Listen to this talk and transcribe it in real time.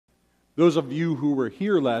Those of you who were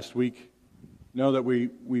here last week know that we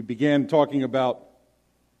began talking about,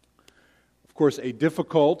 of course, a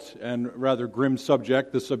difficult and rather grim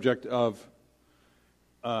subject, the subject of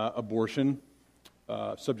abortion,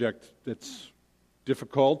 subject that's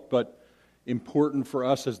difficult but important for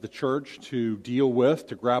us as the church to deal with,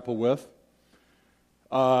 to grapple with.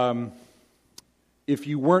 If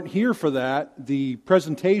you weren't here for that, the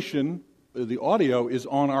presentation, the audio, is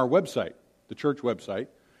on our website, the church website.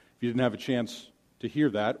 If you didn't have a chance to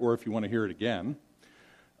hear that, or if you want to hear it again.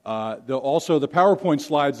 Also, the PowerPoint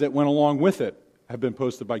slides that went along with it have been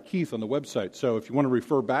posted by Keith on the website. So if you want to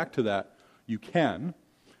refer back to that, you can,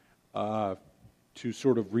 to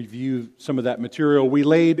sort of review some of that material. We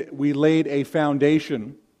laid a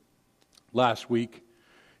foundation last week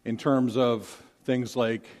in terms of things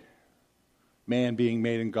like man being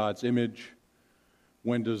made in God's image.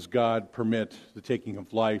 When does God permit the taking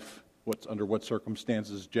of life? Under what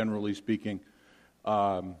circumstances, generally speaking?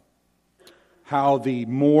 How the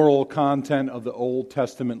moral content of the Old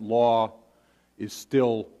Testament law is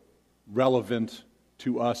still relevant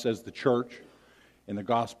to us as the church in the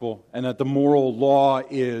gospel, and that the moral law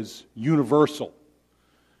is universal,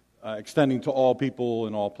 extending to all people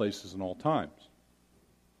in all places and all times.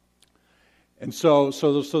 And so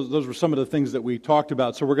those were some of the things that we talked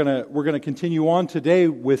about. So we're gonna continue on today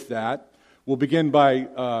with that. We'll begin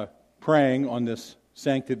by praying on this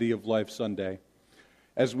Sanctity of Life Sunday,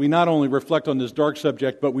 as we not only reflect on this dark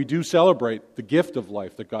subject, but we do celebrate the gift of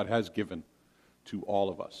life that God has given to all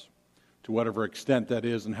of us. To whatever extent that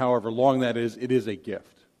is and however long that is, it is a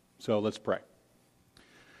gift. So let's pray.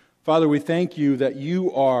 Father, we thank you that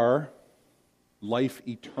you are life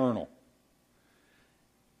eternal.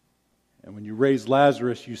 And when you raised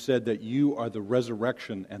Lazarus, you said that you are the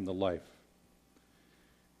resurrection and the life.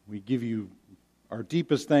 We give you our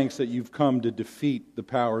deepest thanks that you've come to defeat the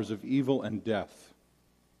powers of evil and death,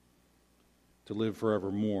 to live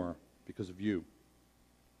forevermore because of you.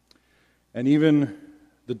 And even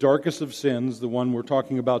the darkest of sins, the one we're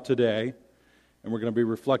talking about today, and we're going to be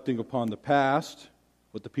reflecting upon the past,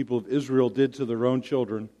 what the people of Israel did to their own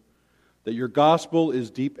children, that your gospel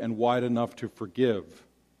is deep and wide enough to forgive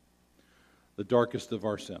the darkest of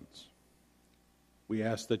our sins. We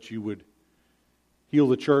ask that you would heal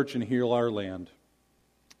the church and heal our land,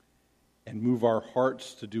 and move our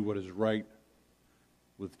hearts to do what is right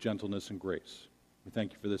with gentleness and grace. We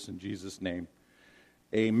thank you for this in Jesus' name.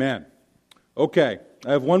 Amen. Okay,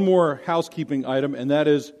 I have one more housekeeping item, and that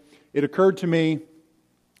is, it occurred to me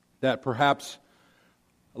that perhaps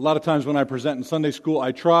a lot of times when I present in Sunday school,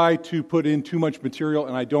 I try to put in too much material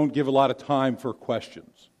and I don't give a lot of time for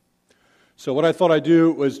questions. So what I thought I'd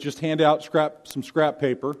do was just hand out some scrap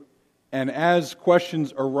paper, and as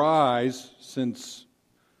questions arise, since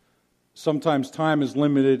sometimes time is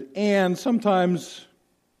limited, and sometimes,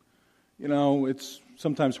 it's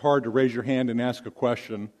sometimes hard to raise your hand and ask a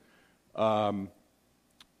question.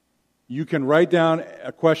 You can write down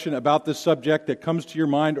a question about this subject that comes to your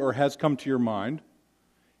mind or has come to your mind,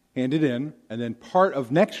 hand it in, and then part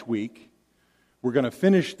of next week, we're going to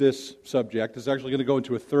finish this subject. It's actually going to go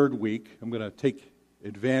into a third week. I'm going to take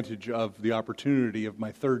advantage of the opportunity of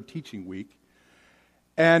my third teaching week.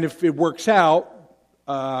 And if it works out,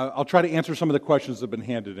 I'll try to answer some of the questions that have been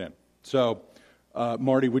handed in. So,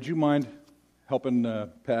 Marty, would you mind helping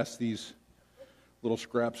pass these little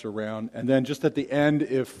scraps around? And then just at the end,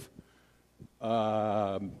 if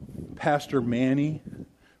Pastor Manny,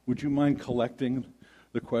 would you mind collecting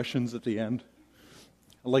the questions at the end?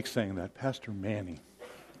 I like saying that, Pastor Manny.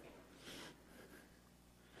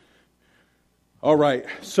 All right,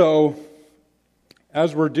 so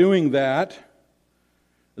as we're doing that,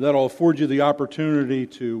 that'll afford you the opportunity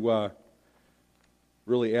to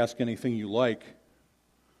really ask anything you like.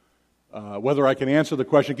 Whether I can answer the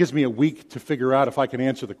question, it gives me a week to figure out if I can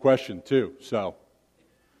answer the question too. So,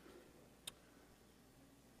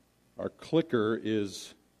 our clicker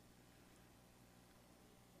is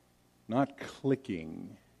not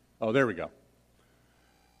clicking. Oh, there we go.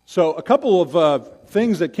 So, a couple of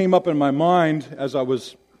things that came up in my mind as I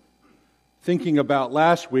was thinking about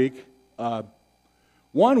last week.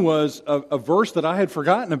 One was a verse that I had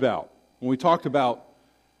forgotten about when we talked about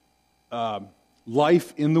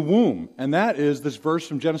life in the womb, and that is this verse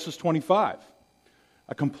from Genesis 25.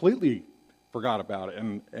 I completely forgot about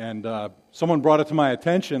it, and someone brought it to my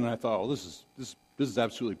attention, and I thought, this is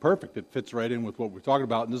absolutely perfect. It fits right in with what we're talking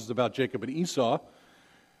about, and this is about Jacob and Esau.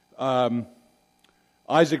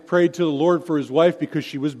 Isaac prayed to the Lord for his wife because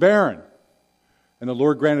she was barren, and the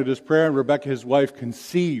Lord granted his prayer, and Rebekah, his wife,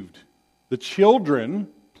 conceived. The children,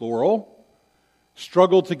 plural,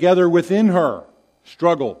 struggled together within her.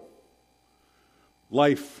 Struggle.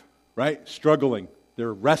 life, right? Struggling.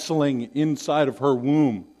 They're wrestling inside of her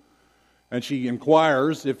womb. And she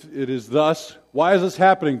inquires, if it is thus, why is this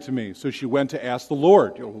happening to me? So she went to ask the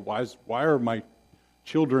Lord, why are my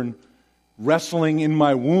children wrestling in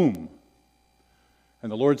my womb?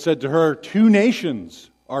 And the Lord said to her, 2 nations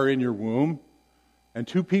are in your womb, and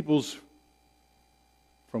 2 peoples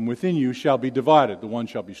from within you shall be divided. The one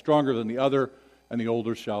shall be stronger than the other, and the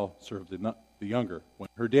older shall serve the younger. When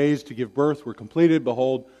her days to give birth were completed,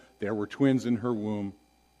 behold, there were twins in her womb,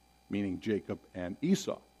 meaning Jacob and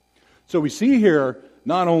Esau. So we see here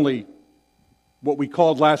not only what we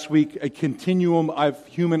called last week a continuum of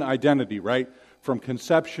human identity, right? From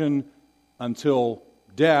conception until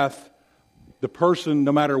death, the person,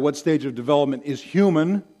 no matter what stage of development, is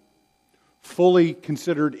human, fully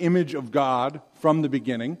considered image of God from the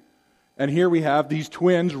beginning. And here we have these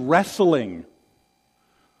twins wrestling.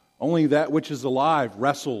 Only that which is alive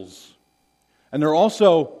wrestles. And they're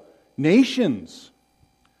also nations.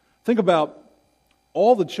 Think about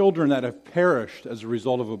all the children that have perished as a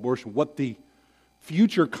result of abortion, what the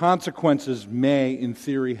future consequences may, in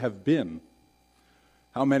theory, have been.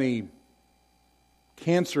 How many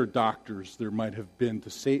cancer doctors there might have been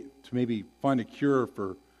to maybe find a cure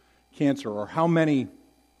for cancer, or how many,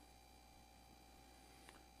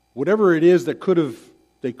 whatever it is that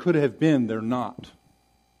they could have been, they're not,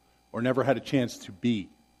 or never had a chance to be.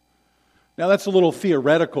 Now that's a little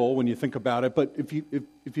theoretical when you think about it, but if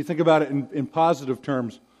you think about it in positive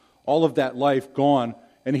terms, all of that life gone.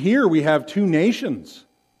 And here we have 2 nations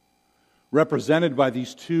represented by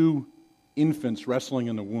these 2 infants wrestling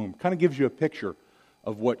in the womb. Kind of gives you a picture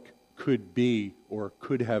of what could be or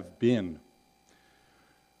could have been.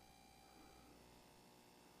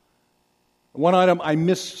 One item I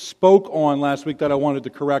misspoke on last week that I wanted to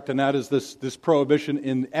correct, and that is this prohibition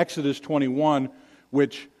in Exodus 21,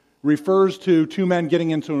 which refers to 2 men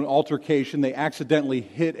getting into an altercation. They accidentally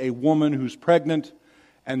hit a woman who's pregnant,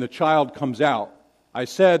 and the child comes out. I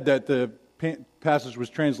said that the passage was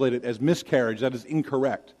translated as miscarriage. That is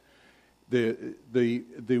incorrect. The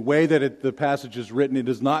way that the passage is written, it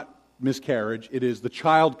is not miscarriage. It is the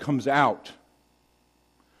child comes out.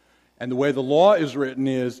 And the way the law is written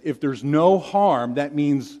is, if there's no harm, that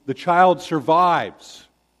means the child survives.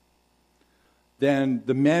 Then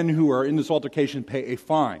the men who are in this altercation pay a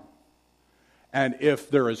fine. And if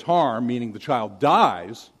there is harm, meaning the child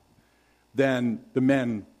dies, then the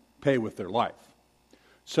men pay with their life.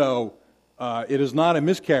 So it is not a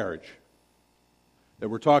miscarriage that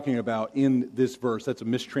we're talking about in this verse. That's a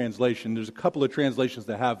mistranslation. There's a couple of translations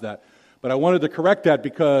that have that. But I wanted to correct that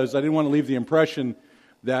because I didn't want to leave the impression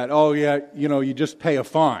that, you just pay a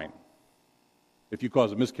fine if you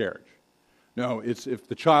cause a miscarriage. No, it's if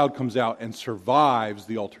the child comes out and survives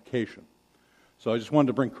the altercation. So I just wanted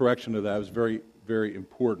to bring correction to that. It was very, very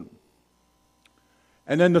important.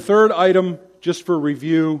 And then the third item, just for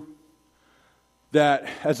review, that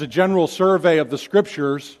as a general survey of the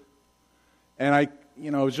Scriptures, and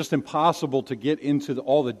it's just impossible to get into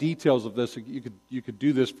all the details of this. You could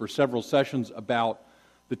do this for several sessions about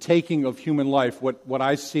the taking of human life. What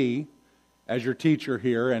I see as your teacher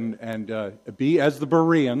here, and be as the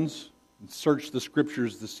Bereans, and search the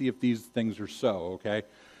Scriptures to see if these things are so. Okay,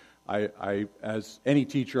 I as any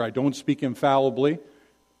teacher, I don't speak infallibly.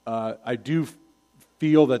 I do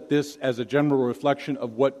feel that this, as a general reflection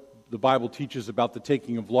of what the Bible teaches about the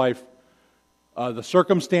taking of life, the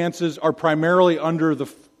circumstances are primarily under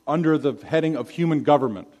the heading of human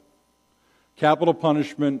government, capital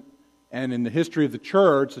punishment, and in the history of the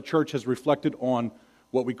church has reflected on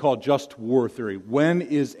what we call just war theory. When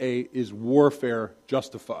is warfare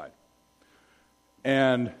justified?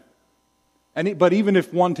 But even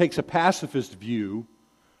if one takes a pacifist view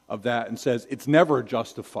of that and says it's never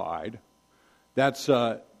justified, it's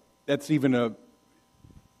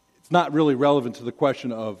not really relevant to the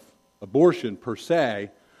question of abortion per se,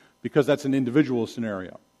 because that's an individual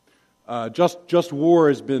scenario. Just war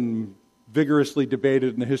has been vigorously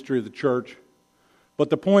debated in the history of the church, but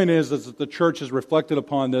the point is that the church has reflected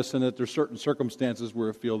upon this, and that there are certain circumstances where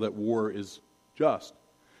it feels that war is just.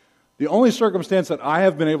 The only circumstance that I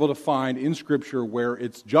have been able to find in Scripture where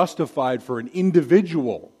it's justified for an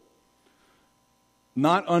individual,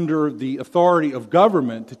 not under the authority of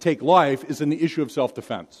government, to take life is in the issue of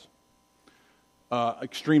self-defense.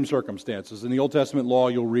 Extreme circumstances. In the Old Testament law,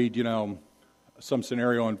 you'll read, some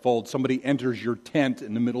scenario unfolds. Somebody enters your tent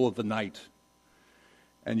in the middle of the night.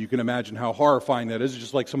 And you can imagine how horrifying that is. It's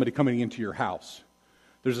just like somebody coming into your house.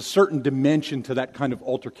 There's a certain dimension to that kind of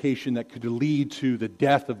altercation that could lead to the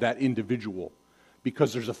death of that individual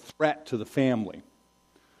because there's a threat to the family.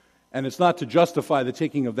 And it's not to justify the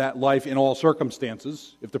taking of that life in all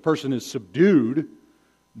circumstances. If the person is subdued,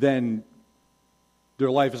 then their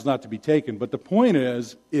life is not to be taken. But the point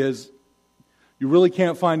is you really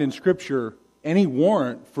can't find in Scripture any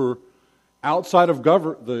warrant for outside of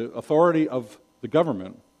the authority of the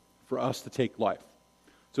government for us to take life.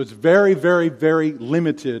 So it's very, very, very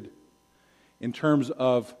limited in terms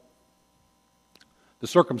of the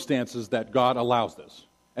circumstances that God allows this,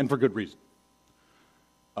 and for good reason.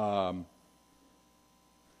 For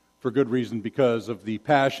good reason, because of the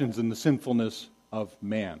passions and the sinfulness of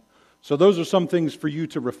man. So those are some things for you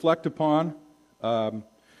to reflect upon.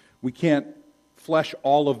 We can't flesh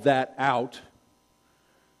all of that out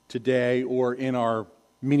today or in our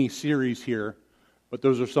mini-series here, but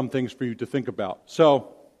those are some things for you to think about.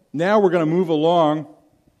 So now we're going to move along,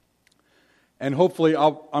 and hopefully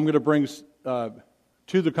I'm going to bring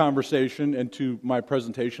to the conversation and to my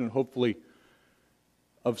presentation, hopefully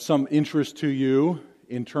of some interest to you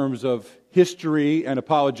in terms of history and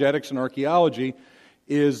apologetics and archaeology,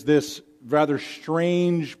 is this rather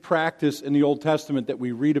strange practice in the Old Testament that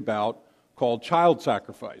we read about called child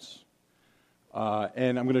sacrifice.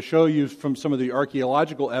 And I'm going to show you from some of the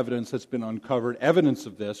archaeological evidence that's been uncovered, evidence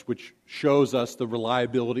of this, which shows us the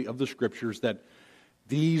reliability of the Scriptures, that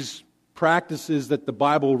these practices that the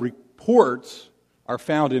Bible reports are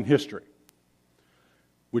found in history,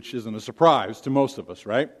 which isn't a surprise to most of us,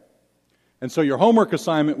 right? And so your homework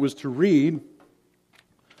assignment was to read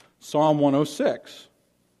Psalm 106.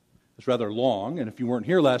 It's rather long, and if you weren't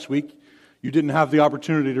here last week, you didn't have the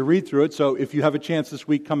opportunity to read through it, so if you have a chance this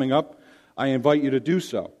week coming up, I invite you to do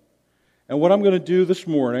so. And what I'm going to do this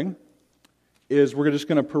morning is we're just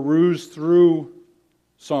going to peruse through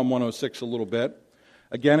Psalm 106 a little bit.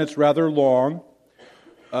 Again, it's rather long.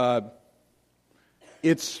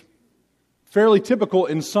 It's fairly typical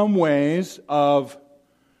in some ways of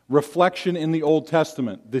reflection in the Old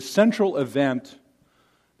Testament. The central event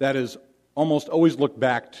that is almost always looked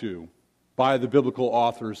back to by the biblical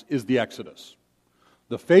authors is the Exodus.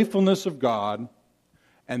 The faithfulness of God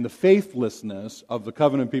and the faithlessness of the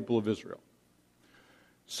covenant people of Israel.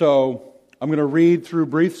 So I'm going to read through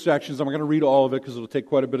brief sections. I'm not going to read all of it because it'll take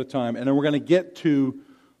quite a bit of time. And then we're going to get to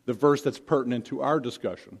the verse that's pertinent to our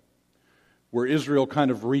discussion, where Israel kind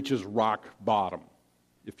of reaches rock bottom,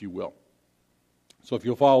 if you will. So if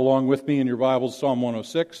you'll follow along with me in your Bibles, Psalm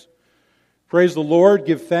 106. Praise the Lord,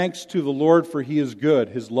 give thanks to the Lord, for He is good.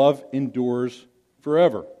 His love endures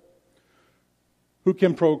forever. Who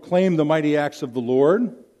can proclaim the mighty acts of the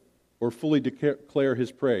Lord, or fully declare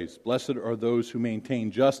His praise? Blessed are those who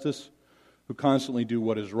maintain justice, who constantly do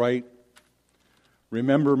what is right.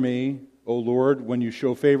 Remember me, O Lord, when you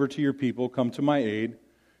show favor to your people. Come to my aid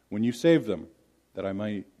when you save them, that I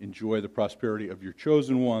might enjoy the prosperity of your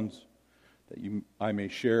chosen ones, that I may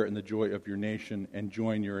share in the joy of your nation and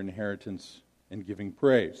join your inheritance in giving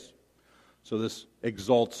praise. So this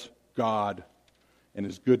exalts God and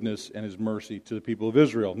His goodness and His mercy to the people of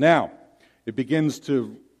Israel. Now, it begins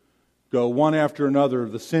to go one after another,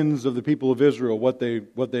 the sins of the people of Israel, what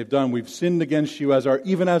they've done. We've sinned against you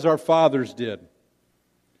even as our fathers did.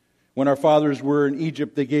 When our fathers were in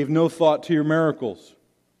Egypt, they gave no thought to your miracles.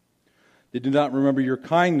 They did not remember your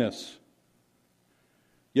kindness.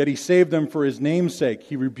 Yet He saved them for His name's sake.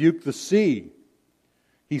 He rebuked the sea.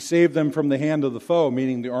 He saved them from the hand of the foe,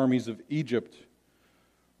 meaning the armies of Egypt.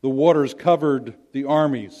 The waters covered the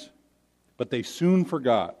armies, but they soon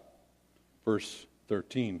forgot. Verse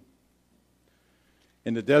 13.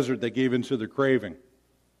 In the desert they gave into their craving.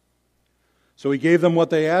 So He gave them what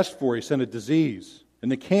they asked for. He sent a disease. In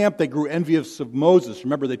the camp they grew envious of Moses.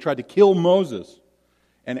 Remember, they tried to kill Moses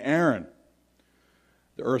and Aaron.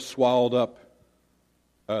 The earth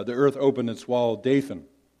opened and swallowed Dathan.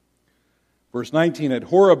 Verse 19, at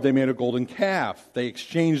Horeb they made a golden calf. They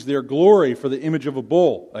exchanged their glory for the image of a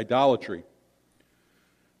bull, idolatry.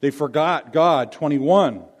 They forgot God,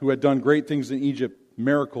 21, who had done great things in Egypt,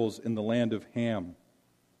 miracles in the land of Ham.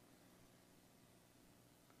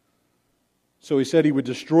 So He said He would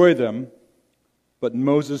destroy them, but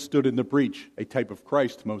Moses stood in the breach, a type of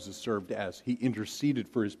Christ Moses served as. He interceded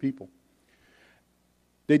for His people.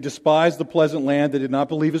 They despised the pleasant land. They did not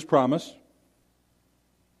believe His promise.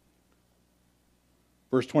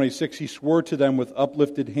 Verse 26, He swore to them with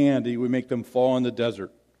uplifted hand He would make them fall in the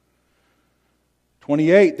desert.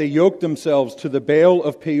 28, they yoked themselves to the Baal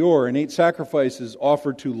of Peor and ate sacrifices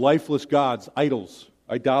offered to lifeless gods, idols,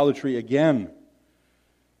 idolatry again.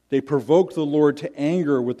 They provoked the Lord to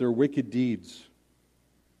anger with their wicked deeds.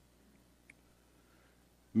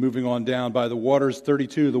 Moving on down by the waters,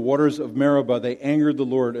 32, the waters of Meribah, they angered the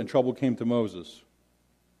Lord and trouble came to Moses.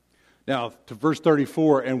 Now, to verse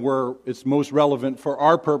 34, and where it's most relevant for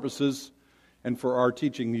our purposes and for our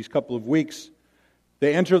teaching these couple of weeks,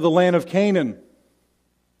 they enter the land of Canaan.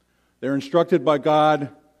 They're instructed by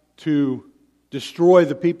God to destroy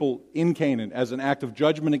the people in Canaan as an act of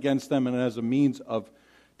judgment against them and as a means of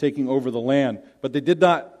taking over the land. But they did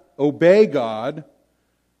not obey God.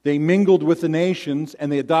 They mingled with the nations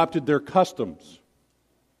and they adopted their customs.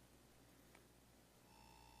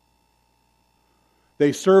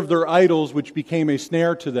 They served their idols, which became a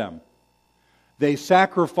snare to them. They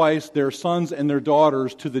sacrificed their sons and their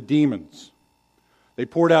daughters to the demons. They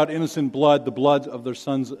poured out innocent blood, the blood of their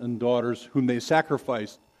sons and daughters, whom they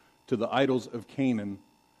sacrificed to the idols of Canaan,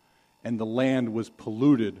 and the land was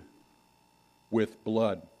polluted with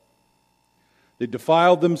blood. They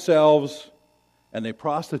defiled themselves and they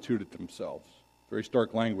prostituted themselves. Very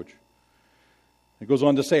stark language. It goes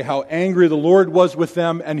on to say how angry the Lord was with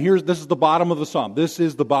them, and this is the bottom of the psalm. This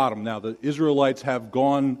is the bottom. Now, the Israelites have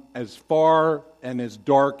gone as far and as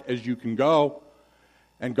dark as you can go,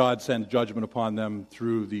 and God sends judgment upon them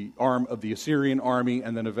through the arm of the Assyrian army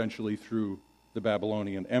and then eventually through the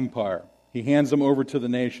Babylonian Empire. He hands them over to the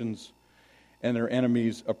nations, and their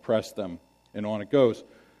enemies oppress them, and on it goes.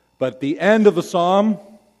 But at the end of the psalm,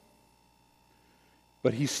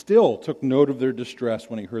 but he still took note of their distress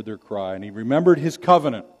when he heard their cry, and he remembered his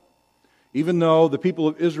covenant. Even though the people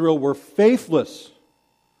of Israel were faithless,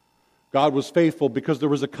 God was faithful because there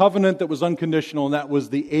was a covenant that was unconditional, and that was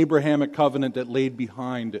the Abrahamic covenant that laid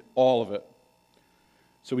behind it, all of it.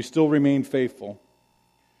 So he still remained faithful.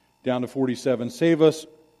 Down to 47, save us,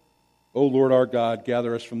 O Lord our God,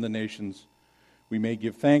 gather us from the nations. We may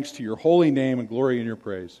give thanks to your holy name and glory in your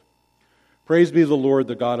praise. Praise be the Lord,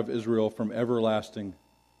 the God of Israel, from everlasting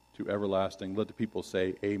to everlasting. Let the people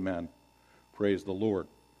say, Amen. Praise the Lord.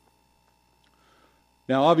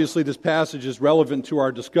 Now, obviously, this passage is relevant to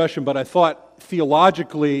our discussion, but I thought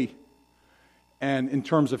theologically and in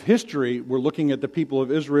terms of history, we're looking at the people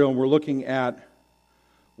of Israel and we're looking at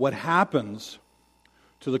what happens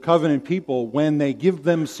to the covenant people when they give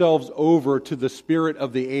themselves over to the spirit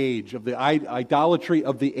of the age, of the idolatry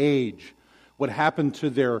of the age. What happened to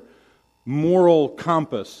their moral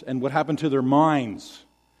compass and what happened to their minds,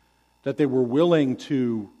 that they were willing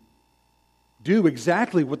to do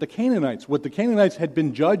exactly what the Canaanites had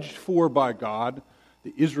been judged for by God,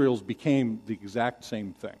 the Israelites became the exact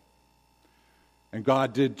same thing. And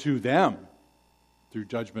God did to them, through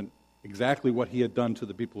judgment, exactly what he had done to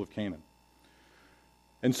the people of Canaan.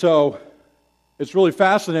 And so, it's really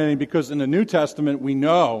fascinating because in the New Testament we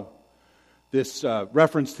know this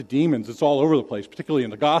reference to demons. It's all over the place, particularly in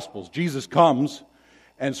the Gospels. Jesus comes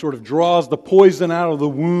and sort of draws the poison out of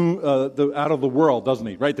the out of the world, doesn't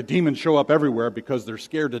he? Right? The demons show up everywhere because they're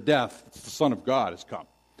scared to death. It's the Son of God has come.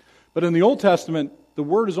 But in the Old Testament, the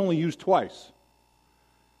word is only used twice.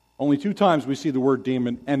 Only 2 times we see the word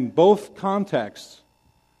demon, and both contexts,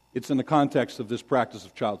 it's in the context of this practice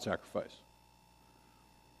of child sacrifice.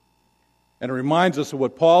 And it reminds us of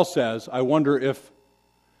what Paul says. I wonder if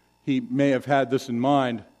he may have had this in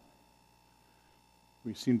mind.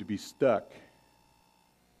 We seem to be stuck.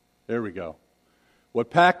 There we go. What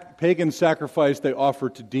pagan sacrifice they offer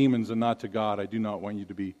to demons and not to God, I do not want you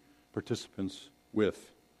to be participants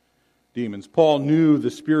with demons. Paul knew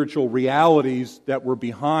the spiritual realities that were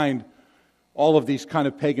behind all of these kind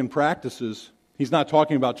of pagan practices. He's not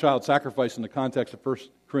talking about child sacrifice in the context of 1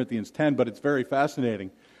 Corinthians 10, but it's very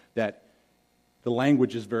fascinating that the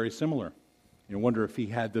language is very similar. You wonder if he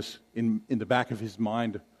had this in the back of his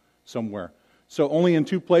mind somewhere. So only in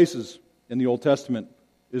 2 places in the Old Testament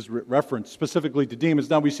is reference specifically to demons.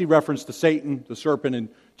 Now we see reference to Satan, the serpent in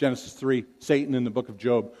Genesis 3, Satan in the book of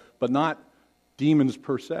Job, but not demons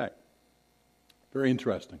per se. Very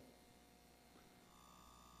interesting.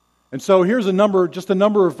 And so here's a number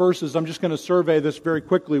of verses. I'm just going to survey this very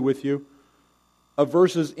quickly with you, of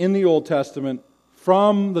verses in the Old Testament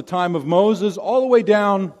from the time of Moses all the way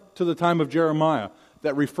down to the time of Jeremiah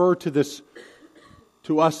that refer to this,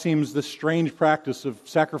 to us seems this strange practice of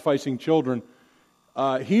sacrificing children.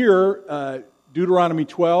 Here, Deuteronomy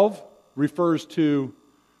 12 refers to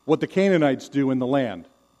what the Canaanites do in the land.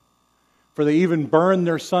 For they even burn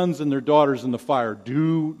their sons and their daughters in the fire.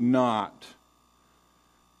 Do not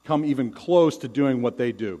come even close to doing what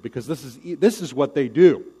they do, because this is what they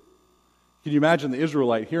do. Can you imagine the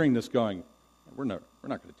Israelite hearing this going, we're not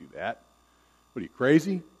going to do that. What are you,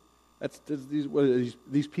 crazy?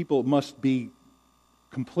 These people must be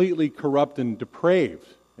completely corrupt and depraved.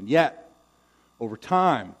 And yet, over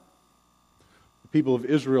time, the people of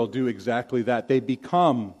Israel do exactly that. They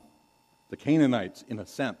become the Canaanites in a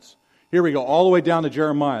sense. Here we go, all the way down to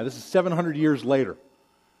Jeremiah. This is 700 years later.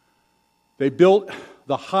 They built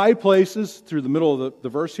the high places through the middle of the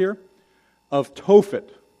verse here of Tophet.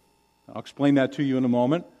 I'll explain that to you in a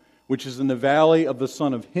moment, which is in the valley of the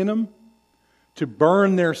son of Hinnom, to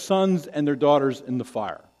burn their sons and their daughters in the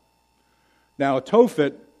fire. Now, a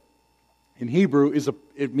Tophet in Hebrew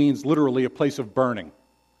it means literally a place of burning.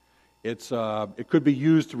 It could be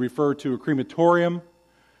used to refer to a crematorium,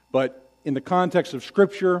 but in the context of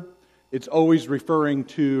Scripture, it's always referring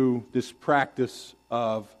to this practice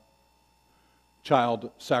of child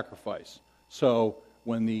sacrifice. So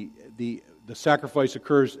when the sacrifice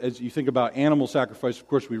occurs, as you think about animal sacrifice, of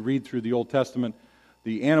course we read through the Old Testament,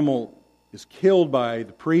 the animal is killed by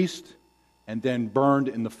the priest and then burned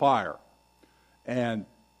in the fire. And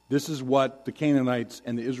this is what the Canaanites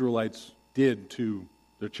and the Israelites did to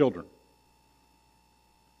their children,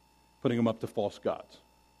 putting them up to false gods.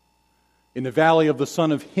 In the valley of the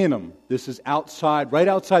son of Hinnom, this is right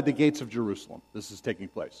outside the gates of Jerusalem. This is taking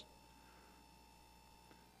place.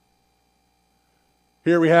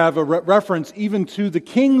 Here we have a reference even to the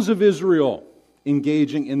kings of Israel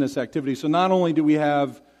engaging in this activity. So not only do we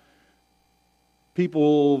have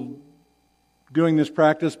people doing this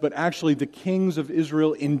practice, but actually the kings of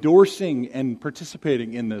Israel endorsing and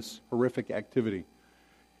participating in this horrific activity.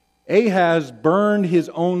 Ahaz burned his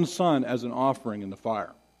own son as an offering in the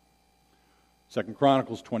fire. 2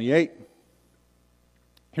 Chronicles 28.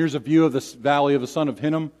 Here's a view of the valley of the son of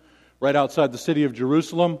Hinnom, right outside the city of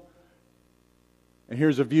Jerusalem. And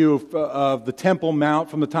here's a view of the Temple Mount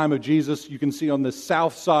from the time of Jesus. You can see on the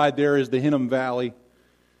south side there is the Hinnom Valley,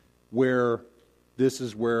 where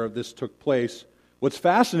this took place. What's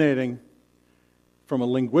fascinating from a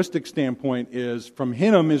linguistic standpoint is from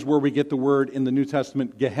Hinnom is where we get the word in the New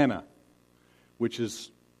Testament Gehenna, which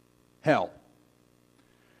is hell.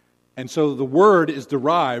 And so the word is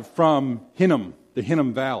derived from Hinnom, the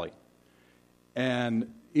Hinnom Valley.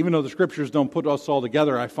 And even though the Scriptures don't put us all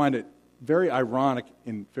together, I find it very ironic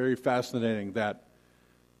and very fascinating that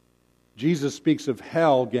Jesus speaks of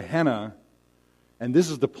hell, Gehenna, and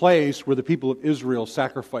this is the place where the people of Israel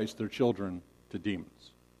sacrificed their children to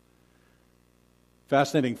demons.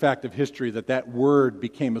 Fascinating fact of history that word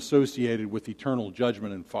became associated with eternal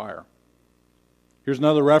judgment and fire. Here's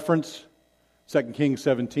another reference, 2 Kings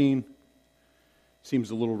 17.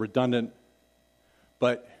 Seems a little redundant,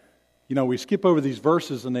 but we skip over these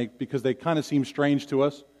verses because they kind of seem strange to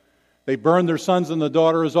us. They burned their sons and the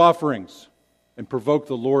daughter as offerings and provoked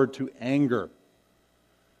the Lord to anger.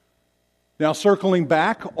 Now, circling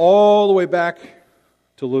back, all the way back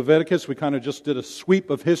to Leviticus, we kind of just did a sweep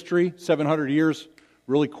of history, 700 years,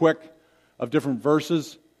 really quick, of different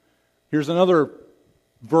verses. Here's another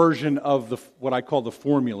version of what I call the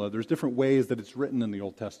formula. There's different ways that it's written in the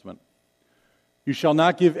Old Testament. You shall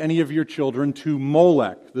not give any of your children to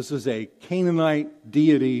Molech. This is a Canaanite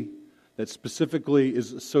deity that specifically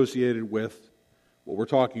is associated with what we're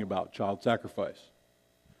talking about, child sacrifice.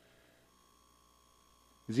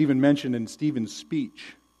 It's even mentioned in Stephen's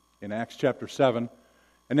speech in Acts chapter 7.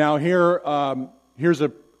 And now here's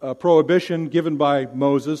a prohibition given by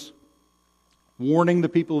Moses, warning the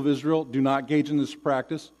people of Israel, do not engage in this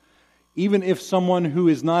practice. Even if someone who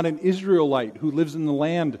is not an Israelite, who lives in the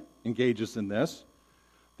land, engages in this,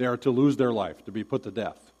 they are to lose their life, to be put to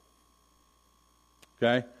death.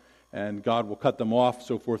 Okay? And God will cut them off,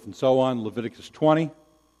 so forth and so on, Leviticus 20.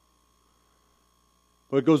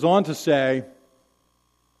 But it goes on to say,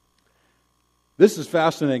 this is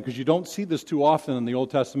fascinating because you don't see this too often in the Old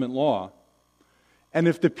Testament law. And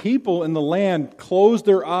if the people in the land close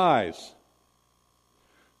their eyes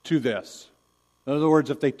to this, in other words,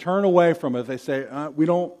 if they turn away from it, if they say, we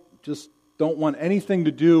don't want anything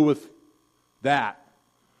to do with that,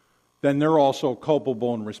 then they're also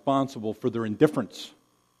culpable and responsible for their indifference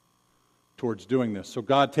towards doing this. So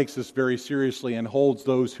God takes this very seriously and holds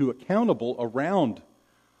those who are accountable around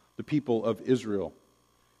the people of Israel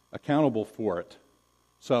accountable for it.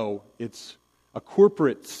 So it's a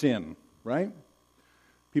corporate sin, right?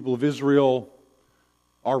 People of Israel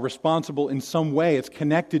are responsible in some way. It's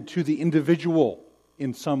connected to the individual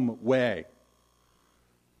in some way.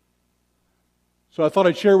 So I thought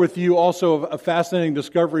I'd share with you also a fascinating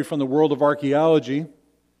discovery from the world of archaeology.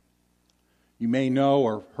 You may know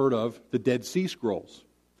or heard of the Dead Sea Scrolls.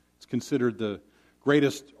 It's considered the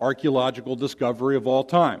greatest archaeological discovery of all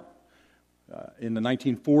time. In the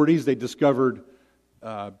 1940s, they discovered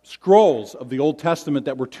scrolls of the Old Testament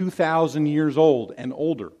that were 2,000 years old and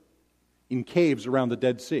older in caves around the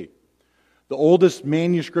Dead Sea. The oldest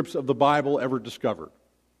manuscripts of the Bible ever discovered.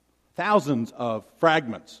 Thousands of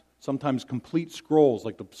fragments, sometimes complete scrolls,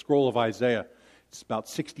 like the scroll of Isaiah. It's about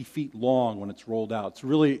 60 feet long when it's rolled out. It's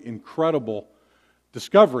really incredible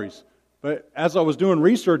discoveries. But as I was doing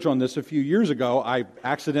research on this a few years ago, I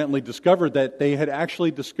accidentally discovered that they had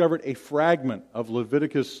actually discovered a fragment of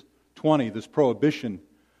Leviticus 20, this prohibition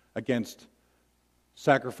against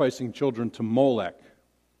sacrificing children to Molech.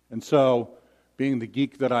 And so, being the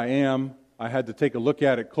geek that I am, I had to take a look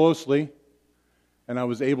at it closely, and I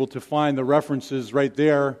was able to find the references right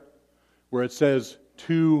there where it says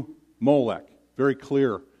to Molech. Very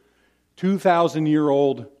clear.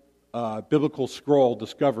 2,000-year-old biblical scroll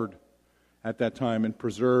discovered at that time and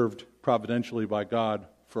preserved providentially by God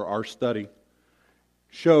for our study.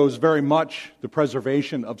 Shows very much the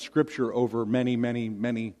preservation of Scripture over many, many,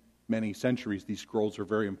 many, many centuries. These scrolls are a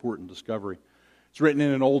very important discovery. It's written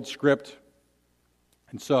in an old script,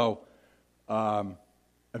 and so a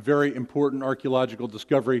very important archaeological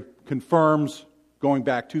discovery confirms, going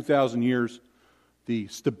back 2,000 years, the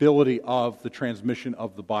stability of the transmission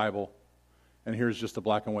of the Bible. And here's just a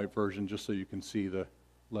black and white version, just so you can see the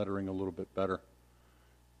lettering a little bit better.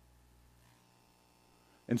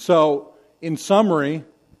 And so, in summary,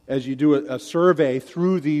 as you do a survey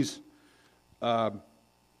through these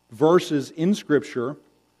verses in Scripture,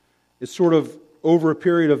 it's sort of over a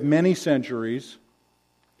period of many centuries,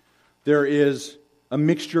 there is a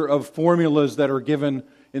mixture of formulas that are given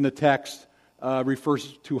in the text,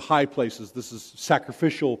 refers to high places. This is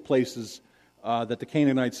sacrificial places that the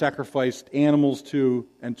Canaanites sacrificed animals to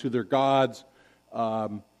and to their gods.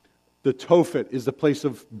 The Tophet is the place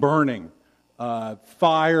of burning.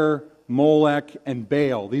 Fire, Molech, and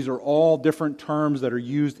Baal. These are all different terms that are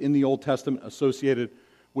used in the Old Testament associated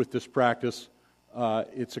with this practice.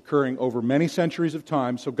 It's occurring over many centuries of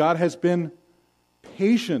time. So God has been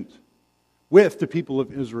patient with the people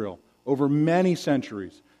of Israel over many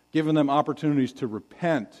centuries, given them opportunities to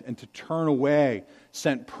repent and to turn away,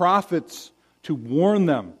 sent prophets to warn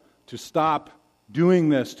them to stop doing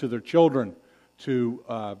this to their children,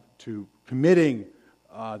 to committing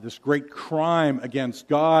this great crime against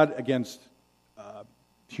God, against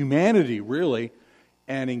humanity, really,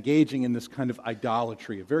 and engaging in this kind of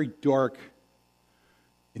idolatry, a very dark,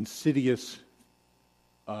 insidious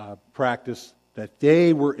practice that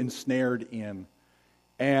they were ensnared in.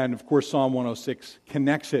 And, of course, Psalm 106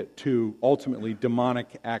 connects it to, ultimately,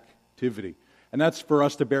 demonic activity. And that's for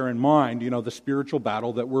us to bear in mind, the spiritual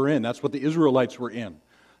battle that we're in. That's what the Israelites were in.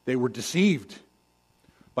 They were deceived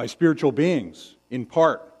by spiritual beings, in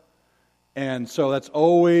part. And so that's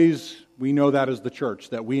always, we know that as the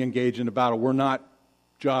church, that we engage in a battle. We're not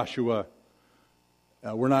Joshua.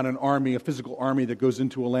 We're not an army, a physical army that goes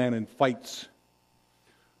into a land and fights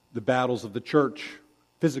the battles of the church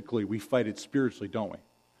physically. We fight it spiritually, don't we?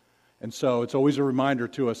 And so it's always a reminder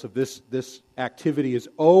to us of this activity is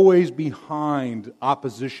always behind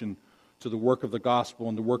opposition to the work of the gospel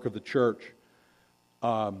and the work of the church.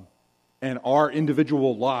 And our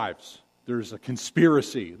individual lives, there's a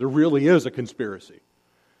conspiracy. There really is a conspiracy.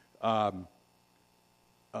 One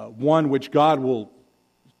which God will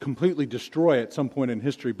completely destroy at some point in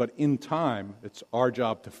history, but in time, it's our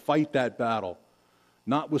job to fight that battle,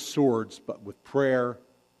 not with swords, but with prayer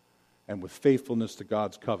and with faithfulness to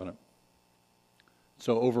God's covenant.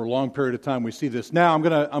 So over a long period of time, we see this. Now, I'm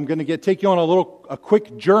going to take you on a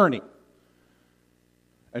quick journey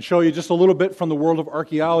and show you just a little bit from the world of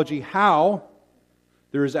archaeology how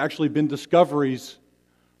there has actually been discoveries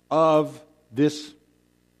of this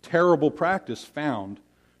terrible practice found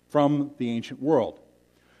from the ancient world.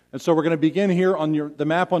 And so we're going to begin here on the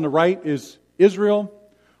map on the right is Israel.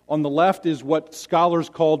 On the left is what scholars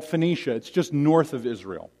called Phoenicia. It's just north of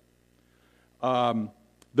Israel.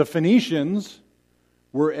 The Phoenicians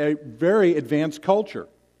were a very advanced culture.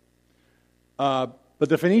 But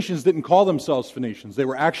the Phoenicians didn't call themselves Phoenicians. They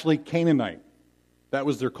were actually Canaanite. That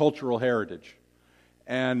was their cultural heritage.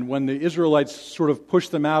 And when the Israelites sort of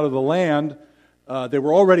pushed them out of the land, they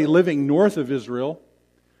were already living north of Israel,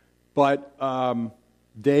 but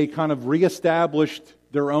they kind of reestablished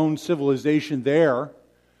their own civilization there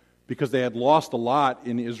because they had lost a lot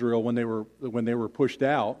in Israel when they were pushed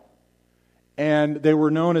out. And they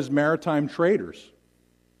were known as maritime traders.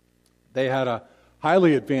 They had a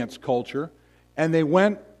highly advanced culture, and they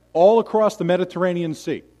went all across the Mediterranean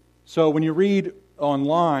Sea. So when you read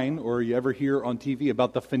online or you ever hear on TV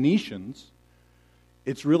about the Phoenicians,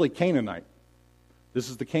 it's really Canaanite. This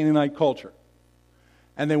is the Canaanite culture.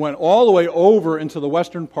 And they went all the way over into the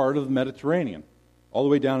western part of the Mediterranean, all the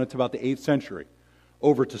way down into about the 8th century,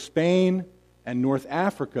 over to Spain and North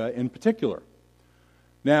Africa in particular.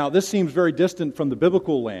 Now, this seems very distant from the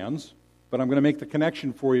biblical lands, but I'm going to make the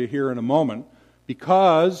connection for you here in a moment,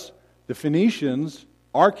 because the Phoenicians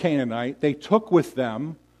are Canaanite. They took with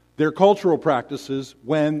them their cultural practices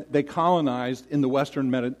when they colonized in the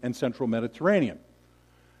western and central Mediterranean.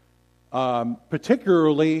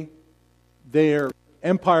 Particularly, their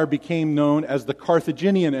empire became known as the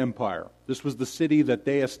Carthaginian Empire. This was the city that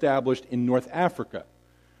they established in North Africa.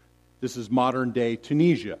 This is modern-day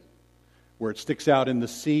Tunisia, where it sticks out in the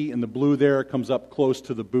sea, in the blue there. It comes up close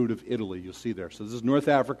to the boot of Italy, you'll see there. So this is North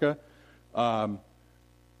Africa,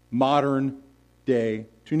 modern-day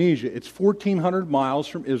Tunisia. It's 1,400 miles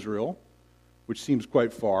from Israel, which seems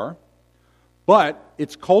quite far, but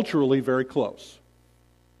it's culturally very close.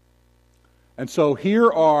 And so here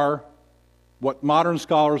are what modern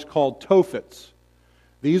scholars call Tophets.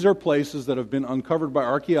 These are places that have been uncovered by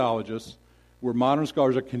archaeologists where modern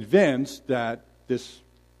scholars are convinced that this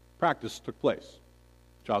practice took place,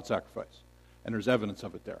 child sacrifice. And there's evidence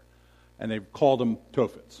of it there. And they've called them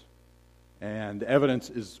Tophets. And the evidence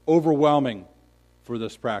is overwhelming for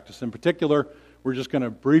this practice. In particular, we're just going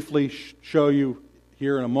to briefly show you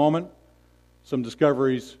here in a moment some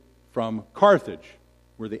discoveries from Carthage,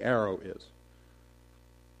 where the arrow is.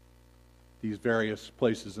 These various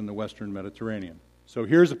places in the western Mediterranean. So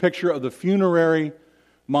here's a picture of the funerary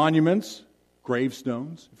monuments,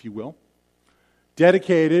 gravestones, if you will,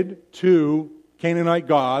 dedicated to Canaanite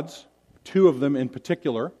gods, two of them in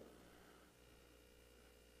particular,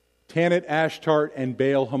 Tanit, Ashtart, and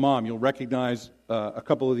Baal Hamam. You'll recognize a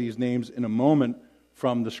couple of these names in a moment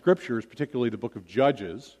from the scriptures, particularly the book of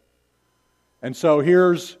Judges. And so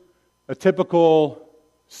here's a typical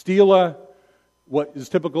stela. What is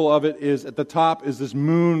typical of it is at the top is this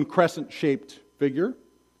moon crescent-shaped figure,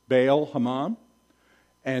 Baal Hamam,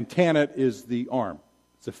 and Tanit is the arm.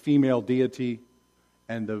 It's a female deity,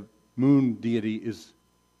 and the moon deity is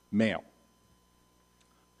male.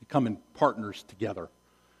 They come in partners together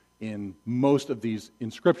in most of these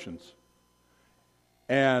inscriptions.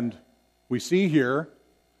 And we see here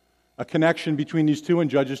a connection between these two in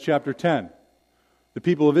Judges chapter 10. The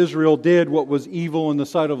people of Israel did what was evil in the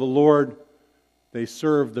sight of the Lord. They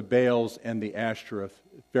served the Baals and the Ashtoreth,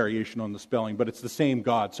 variation on the spelling, but it's the same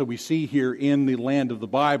God. So we see here in the land of the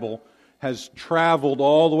Bible has traveled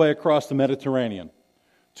all the way across the Mediterranean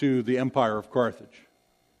to the empire of Carthage.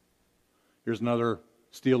 Here's another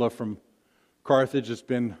stela from Carthage that's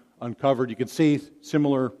been uncovered. You can see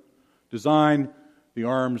similar design, the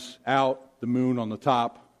arms out, the moon on the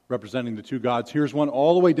top, representing the two gods. Here's one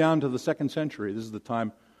all the way down to the 2nd century. This is the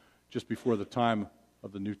time just before the time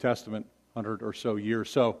of the New Testament, 100 or so years.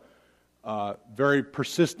 So very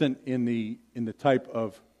persistent in the type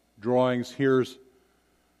of drawings. Here's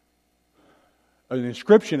an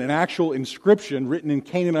inscription, an actual inscription written in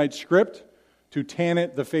Canaanite script to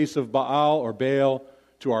Tanit, the face of Baal or Baal,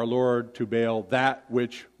 to our Lord, to Baal, that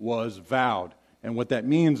which was vowed. And what that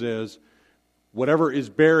means is whatever is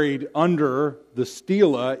buried under the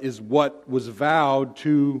stela is what was vowed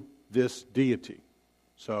to this deity.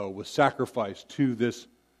 So was sacrificed to this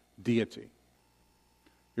deity.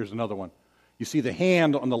 Here's another one. You see the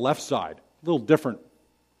hand on the left side, a little different,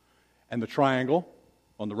 and the triangle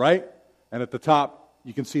on the right, and at the top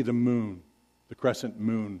you can see the moon, the crescent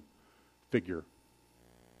moon figure.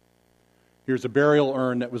 Here's a burial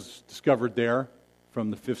urn that was discovered there from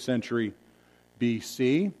the 5th century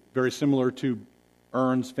BC, very similar to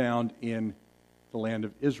urns found in the land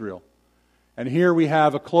of Israel. And here we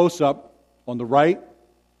have a close-up on the right,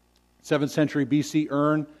 7th century BC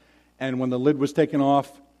urn, and when the lid was taken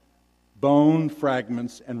off, bone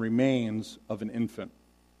fragments and remains of an infant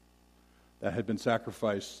that had been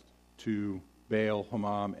sacrificed to Baal,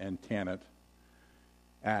 Hamam, and Tanit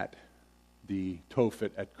at the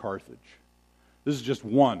Tophet at Carthage. This is just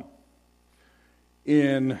one.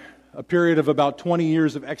 In a period of about 20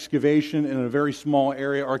 years of excavation in a very small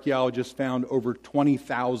area, archaeologists found over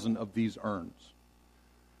 20,000 of these urns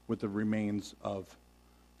with the remains of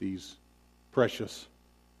these precious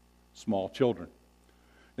small children.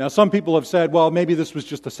 Now, some people have said, well, maybe this was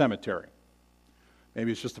just a cemetery.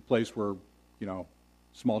 Maybe it's just a place where,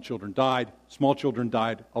 small children died. Small children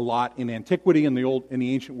died a lot in antiquity, in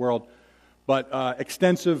the ancient world. But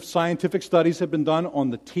extensive scientific studies have been done on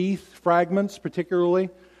the teeth fragments, particularly.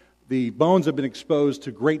 The bones have been exposed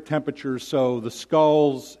to great temperatures, so the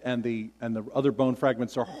skulls and the other bone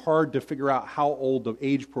fragments are hard to figure out how old the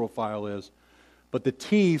age profile is. But the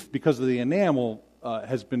teeth, because of the enamel,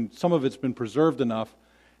 some of it's been preserved enough.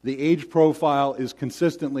 The age profile is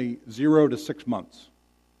consistently 0 to 6 months.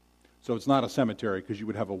 So it's not a cemetery because you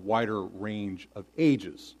would have a wider range of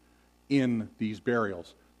ages in these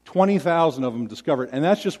burials. 20,000 of them discovered, and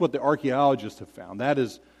that's just what the archaeologists have found. That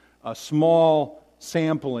is a small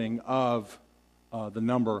sampling of the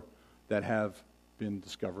number that have been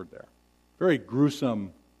discovered there. Very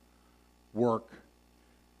gruesome work.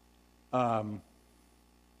 No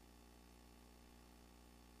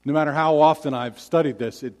matter how often I've studied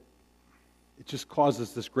this, it just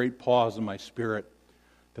causes this great pause in my spirit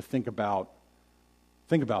to think about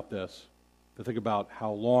this, to think about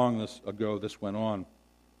how long ago this went on.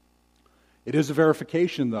 It is a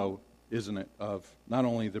verification, though, isn't it, of not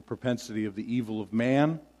only the propensity of the evil of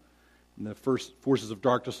man and the first forces of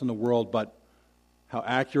darkness in the world, but how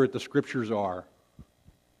accurate the Scriptures are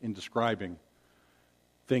in describing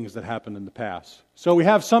things that happened in the past. So we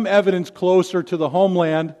have some evidence closer to the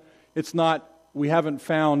homeland. We haven't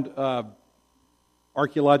found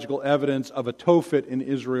archaeological evidence of a Tophet in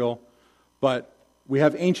Israel, but we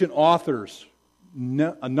have ancient authors,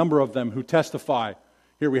 a number of them, who testify.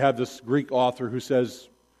 Here we have this Greek author who says,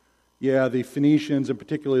 yeah, the Phoenicians, and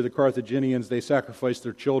particularly the Carthaginians, they sacrificed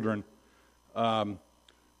their children.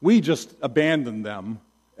 We just abandoned them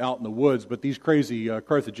out in the woods, but these crazy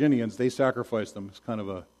Carthaginians, they sacrificed them. It's kind of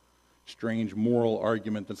a strange moral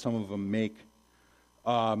argument that some of them make.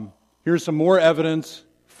 Here's some more evidence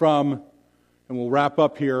from, and we'll wrap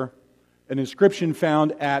up here, an inscription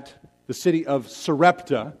found at the city of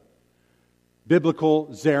Sarepta,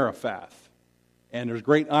 biblical Zarephath. And there's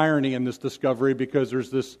great irony in this discovery because there's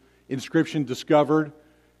this inscription discovered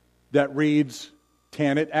that reads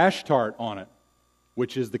Tanit Ashtart on it,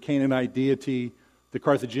 which is the Canaanite deity, the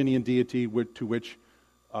Carthaginian deity to which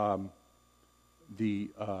the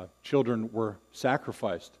children were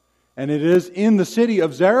sacrificed. And it is in the city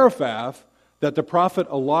of Zarephath that the prophet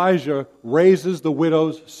Elijah raises the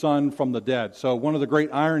widow's son from the dead. So one of the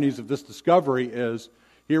great ironies of this discovery is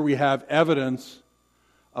here we have evidence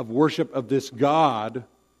of worship of this God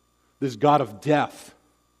of death.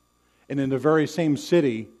 And in the very same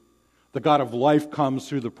city, the God of life comes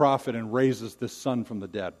through the prophet and raises this son from the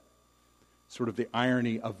dead. Sort of the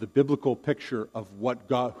irony of the biblical picture of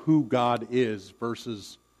who God is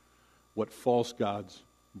versus what false gods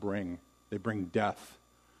bring. They bring death,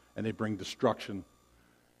 and they bring destruction,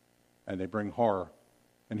 and they bring horror.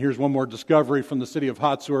 And here's one more discovery from the city of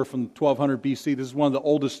Hatzor from 1200 BC. This is one of the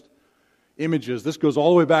oldest images. This goes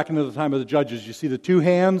all the way back into the time of the judges. You see the two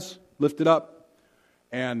hands lifted up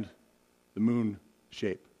and the moon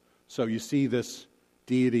shape. So you see this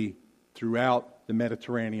deity throughout the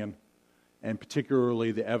Mediterranean, and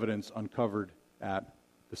particularly the evidence uncovered at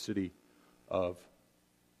the city of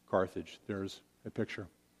Carthage. There's a picture.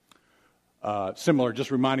 Similar,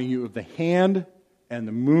 just reminding you of the hand and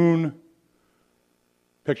the moon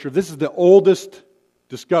picture. This is the oldest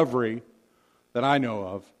discovery that I know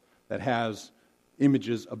of that has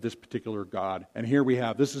images of this particular god. And here we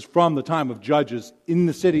have, this is from the time of Judges in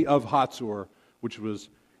the city of Hatzor, which was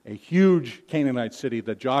a huge Canaanite city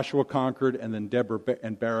that Joshua conquered and then Deborah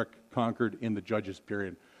and Barak conquered in the Judges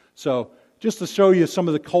period. So just to show you some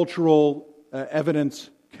of the cultural evidence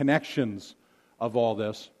connections of all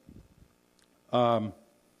this. So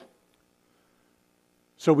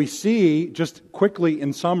we see, just quickly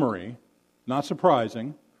in summary, not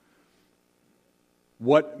surprising,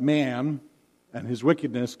 what man and his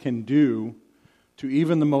wickedness can do to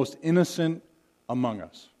even the most innocent among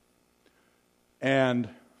us. And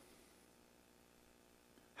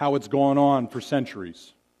how it's gone on for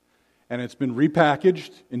centuries. And it's been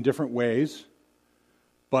repackaged in different ways,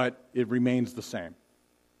 but it remains the same.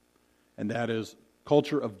 And that is,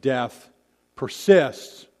 culture of death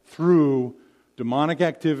persists through demonic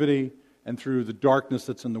activity and through the darkness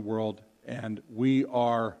that's in the world. And we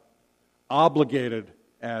are obligated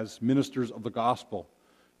as ministers of the gospel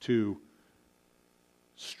to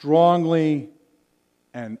strongly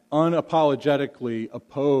and unapologetically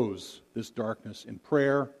oppose this darkness in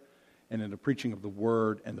prayer and in the preaching of the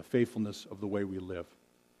word and the faithfulness of the way we live.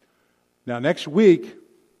 Now, next week,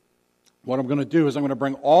 what I'm going to do is I'm going to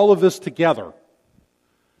bring all of this together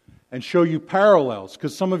and show you parallels,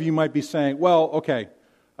 because some of you might be saying, well, okay,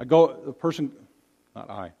 a person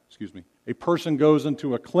goes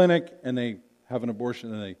into a clinic and they have an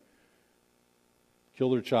abortion and they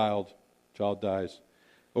kill their child dies.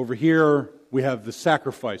 Over here, we have the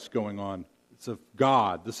sacrifice going on. It's of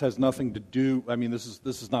God. This has nothing to do, this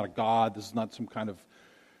is not a God. This is not some kind of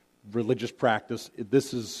religious practice.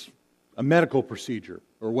 This is a medical procedure,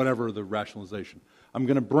 or whatever the rationalization. I'm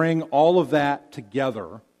going to bring all of that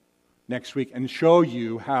together next week and show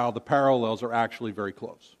you how the parallels are actually very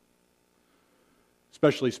close,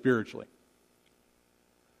 especially spiritually.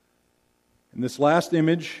 And this last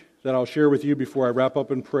image that I'll share with you before I wrap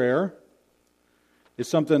up in prayer is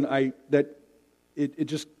something that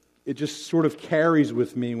just sort of carries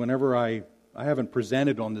with me whenever I haven't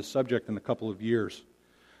presented on this subject in a couple of years.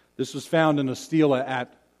 This was found in a stela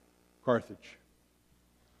at Carthage.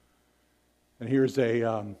 And here's this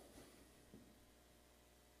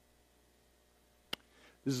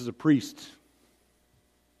is a priest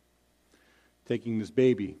taking this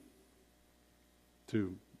baby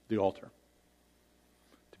to the altar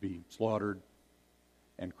to be slaughtered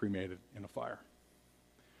and cremated in a fire.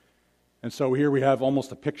 And so here we have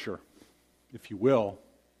almost a picture, if you will,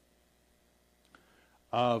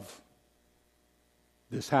 of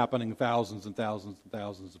this happening thousands and thousands and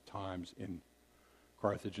thousands of times in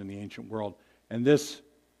Carthage in the ancient world. And this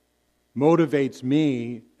motivates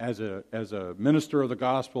me as a minister of the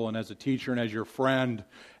gospel and as a teacher and as your friend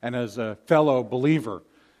and as a fellow believer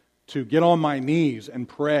to get on my knees and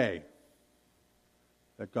pray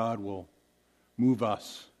that God will move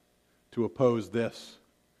us to oppose this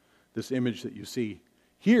image that you see.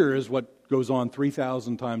 Here is what goes on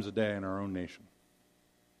 3,000 times a day in our own nation.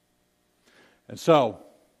 And so,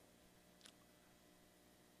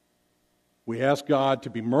 we ask God to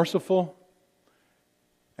be merciful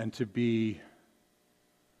and to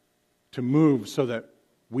move so that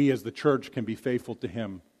we as the church can be faithful to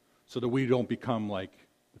Him, so that we don't become like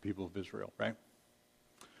the people of Israel, right?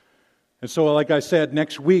 And so, like I said,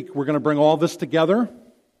 next week we're going to bring all this together.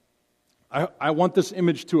 I want this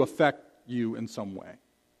image to affect you in some way,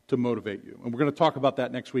 to motivate you. And we're going to talk about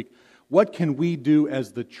that next week. What can we do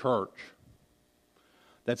as the church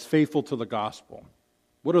that's faithful to the gospel?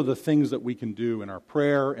 What are the things that we can do in our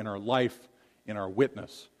prayer, in our life, in our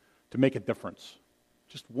witness to make a difference?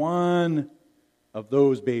 Just one of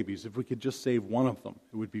those babies, if we could just save one of them,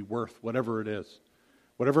 it would be worth whatever it is,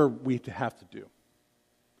 whatever we have to do.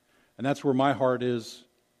 And that's where my heart is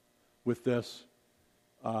with this.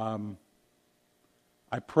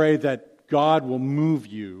 I pray that God will move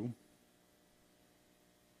you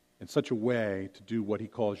in such a way to do what He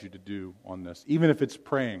calls you to do on this. Even if it's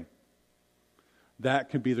praying, that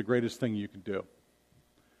can be the greatest thing you can do.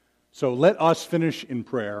 So let us finish in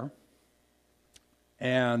prayer.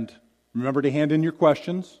 And remember to hand in your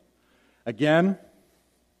questions. Again,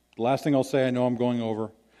 the last thing I'll say, I know I'm going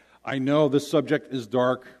over. I know this subject is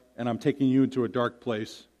dark, and I'm taking you into a dark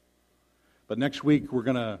place. But next week, we're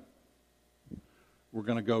going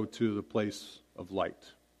to go to the place of light.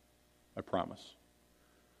 I promise.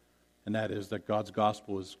 And that is that God's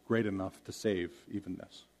gospel is great enough to save even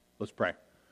this. Let's pray.